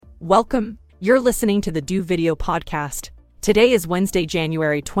Welcome. You're listening to the Do Video Podcast. Today is Wednesday,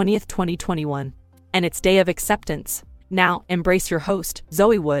 January 20th, 2021, and it's Day of Acceptance. Now, embrace your host,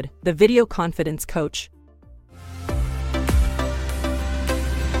 Zoe Wood, the Video Confidence Coach.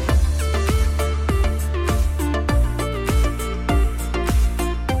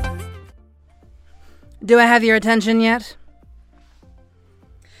 Do I have your attention yet?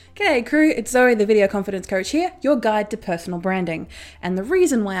 G'day crew, it's Zoe, the Video Confidence Coach here, your guide to personal branding. And the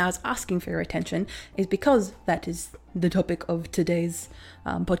reason why I was asking for your attention is because that is the topic of today's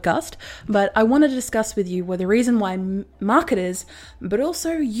podcast. But I wanted to discuss with you the reason why marketers, but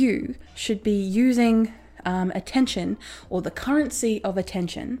also you, should be using attention, or the currency of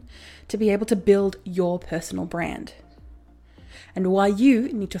attention, to be able to build your personal brand. And why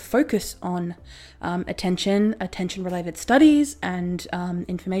you need to focus on attention-related studies and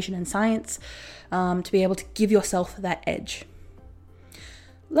information and science to be able to give yourself that edge.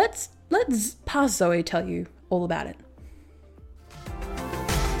 Let's pass Zoe tell you all about it.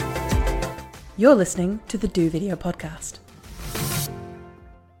 You're listening to the Do Video Podcast.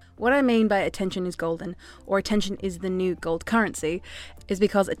 What I mean by attention is golden, or attention is the new gold currency, is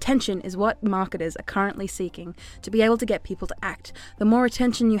because attention is what marketers are currently seeking to be able to get people to act. The more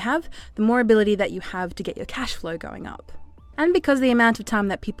attention you have, the more ability that you have to get your cash flow going up. And because the amount of time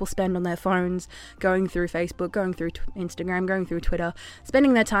that people spend on their phones, going through Facebook, going through Instagram, going through Twitter,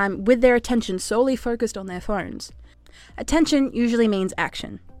 spending their time with their attention solely focused on their phones, attention usually means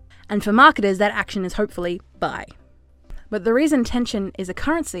action. And for marketers, that action is hopefully buy. But the reason attention is a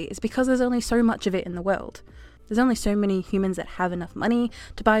currency is because there's only so much of it in the world. There's only so many humans that have enough money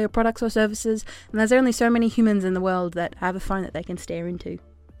to buy your products or services, and there's only so many humans in the world that have a phone that they can stare into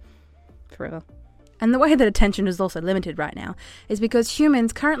forever. And the way that attention is also limited right now is because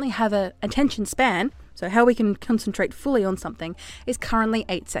humans currently have an attention span, so how we can concentrate fully on something, is currently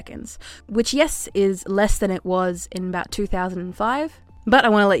 8 seconds, which yes, is less than it was in about 2005, but I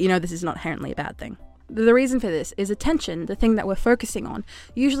want to let you know this is not inherently a bad thing. The reason for this is attention, the thing that we're focusing on,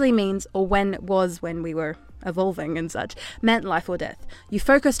 usually means, or when we were evolving and such, meant life or death. You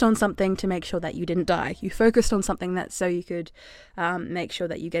focused on something to make sure that you didn't die. You focused on something that so you could make sure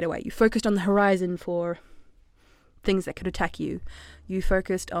that you get away. You focused on the horizon for things that could attack you. You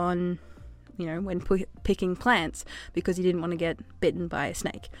focused on, when picking plants because you didn't want to get bitten by a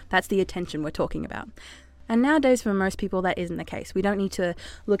snake. That's the attention we're talking about. And nowadays, for most people, that isn't the case. We don't need to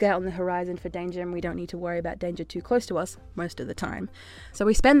look out on the horizon for danger, and we don't need to worry about danger too close to us most of the time. So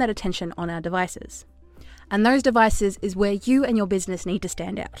we spend that attention on our devices. And those devices is where you and your business need to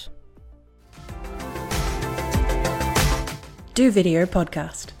stand out. Do Video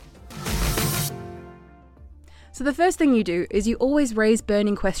Podcast. So the first thing you do is you always raise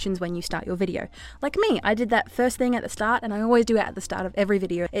burning questions when you start your video. Like me, I did that first thing at the start, and I always do it at the start of every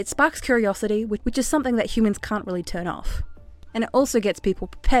video. It sparks curiosity, which is something that humans can't really turn off. And it also gets people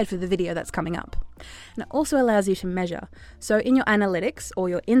prepared for the video that's coming up. And it also allows you to measure. So in your analytics or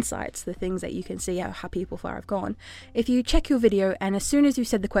your insights, the things that you can see how people far have gone, if you check your video and as soon as you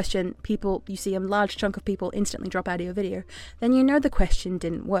said the question, you see a large chunk of people instantly drop out of your video, then you know the question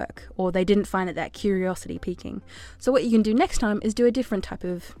didn't work, or they didn't find it that curiosity piquing. So what you can do next time is do a different type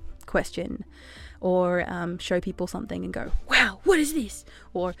of question, or show people something and go, wow, what is this?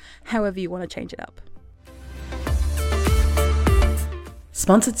 Or however you want to change it up.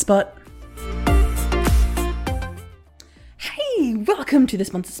 Sponsored Spot. Hey, welcome to the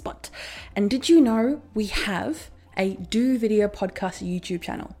Sponsored Spot. And did you know we have a Do Video Podcast YouTube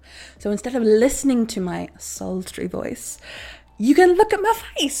channel? So instead of listening to my sultry voice, you can look at my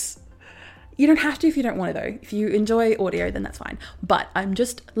face. You don't have to if you don't want to though. If you enjoy audio, then that's fine. But I'm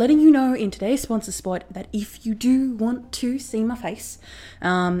just letting you know in today's Sponsor Spot that if you do want to see my face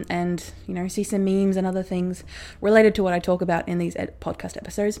and, see some memes and other things related to what I talk about in these podcast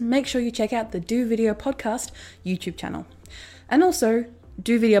episodes, make sure you check out the Do Video Podcast YouTube channel. And also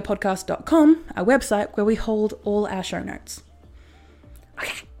dovideopodcast.com, our website where we hold all our show notes.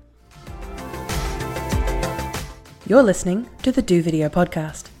 Okay. You're listening to the Do Video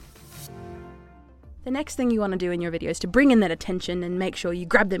Podcast. The next thing you want to do in your videos to bring in that attention and make sure you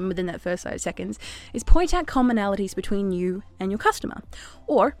grab them within that first 5 seconds is point out commonalities between you and your customer,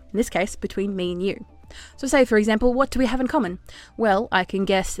 or in this case, between me and you. So say, for example, what do we have in common? Well, I can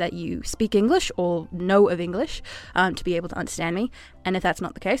guess that you speak English or know of English to be able to understand me, and if that's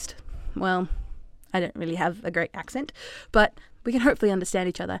not the case, well, I don't really have a great accent, but we can hopefully understand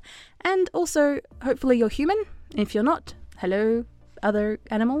each other. And also, hopefully you're human. If you're not, hello, other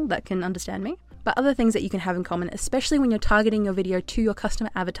animal that can understand me. but other things that you can have in common, especially when you're targeting your video to your customer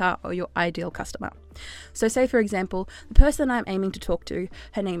avatar or your ideal customer. So say, for example, the person I'm aiming to talk to,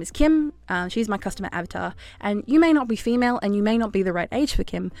 her name is Kim, she's my customer avatar, and you may not be female and you may not be the right age for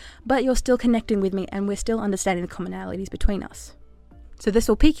Kim, but you're still connecting with me and we're still understanding the commonalities between us. So this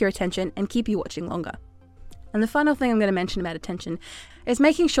will pique your attention and keep you watching longer. And the final thing I'm going to mention about attention is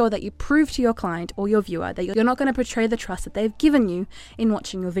making sure that you prove to your client or your viewer that you're not going to betray the trust that they've given you in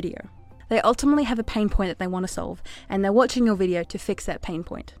watching your video. They ultimately have a pain point that they want to solve, and they're watching your video to fix that pain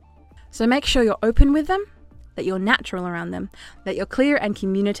point. So make sure you're open with them, that you're natural around them, that you're clear and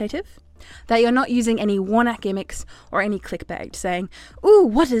communicative, that you're not using any worn-out gimmicks or any clickbait saying, "Ooh,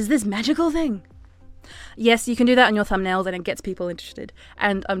 what is this magical thing?" Yes, you can do that on your thumbnails and it gets people interested,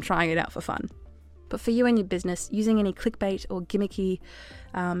 and I'm trying it out for fun. But for you and your business, using any clickbait or gimmicky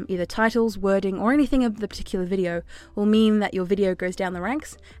either titles, wording, or anything of the particular video will mean that your video goes down the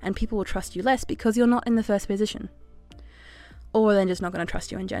ranks and people will trust you less because you're not in the first position. Or they're just not going to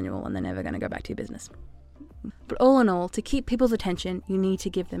trust you in general and they're never going to go back to your business. But all in all, to keep people's attention, you need to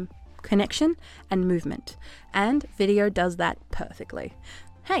give them connection and movement. And video does that perfectly.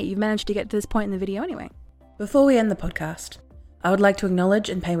 Hey, you've managed to get to this point in the video anyway. Before we end the podcast, I would like to acknowledge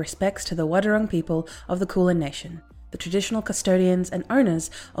and pay respects to the Wadawurrung people of the Kulin Nation, the traditional custodians and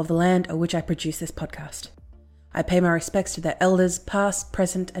owners of the land on which I produce this podcast. I pay my respects to their elders, past,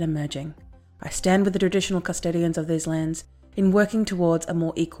 present, and emerging. I stand with the traditional custodians of these lands in working towards a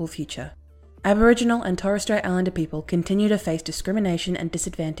more equal future. Aboriginal and Torres Strait Islander people continue to face discrimination and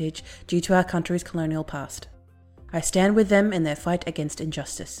disadvantage due to our country's colonial past. I stand with them in their fight against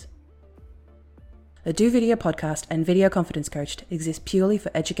injustice. The Do Video podcast and Video Confidence Coach exist purely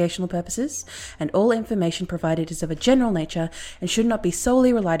for educational purposes, and all information provided is of a general nature and should not be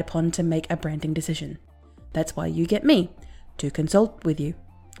solely relied upon to make a branding decision. That's why you get me to consult with you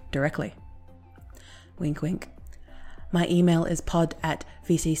directly. Wink, wink. My email is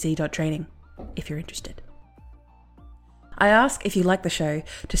pod@vcc.training if you're interested. I ask if you like the show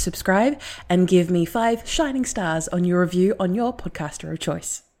to subscribe and give me 5 shining stars on your review on your podcaster of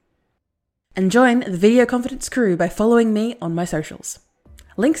choice. And join the Video Confidence crew by following me on my socials.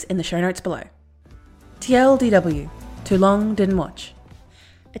 Links in the show notes below. TLDW, too long didn't watch.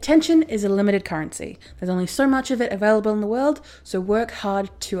 Attention is a limited currency. There's only so much of it available in the world, so work hard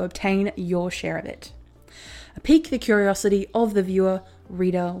to obtain your share of it. Pique the curiosity of the viewer,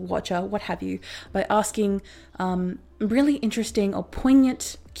 reader, watcher, what have you, by asking really interesting or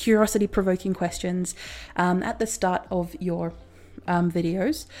poignant, curiosity-provoking questions at the start of your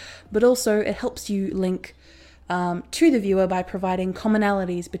videos, but also it helps you link to the viewer by providing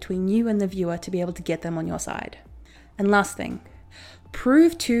commonalities between you and the viewer to be able to get them on your side. And last thing,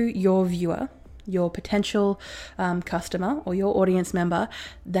 prove to your viewer, your potential customer or your audience member,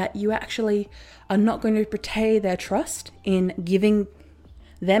 that you actually are not going to betray their trust in giving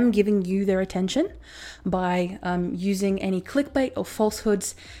you their attention by using any clickbait or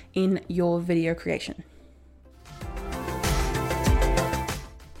falsehoods in your video creation.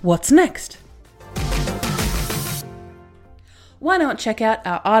 What's next? Why not check out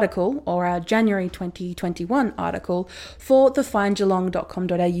our article, or our January 2021 article, for the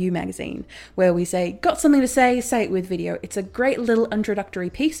findgeelong.com.au magazine, where we say, got something to say, say it with video. It's a great little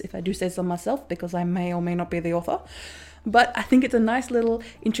introductory piece, if I do say so myself, because I may or may not be the author. But I think it's a nice little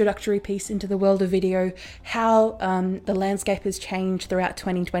introductory piece into the world of video, how the landscape has changed throughout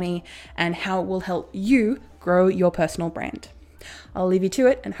 2020, and how it will help you grow your personal brand. I'll leave you to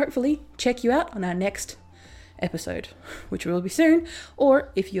it and hopefully check you out on our next episode, which will be soon.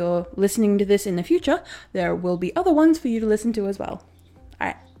 Or if you're listening to this in the future, there will be other ones for you to listen to as well. All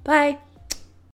right, bye.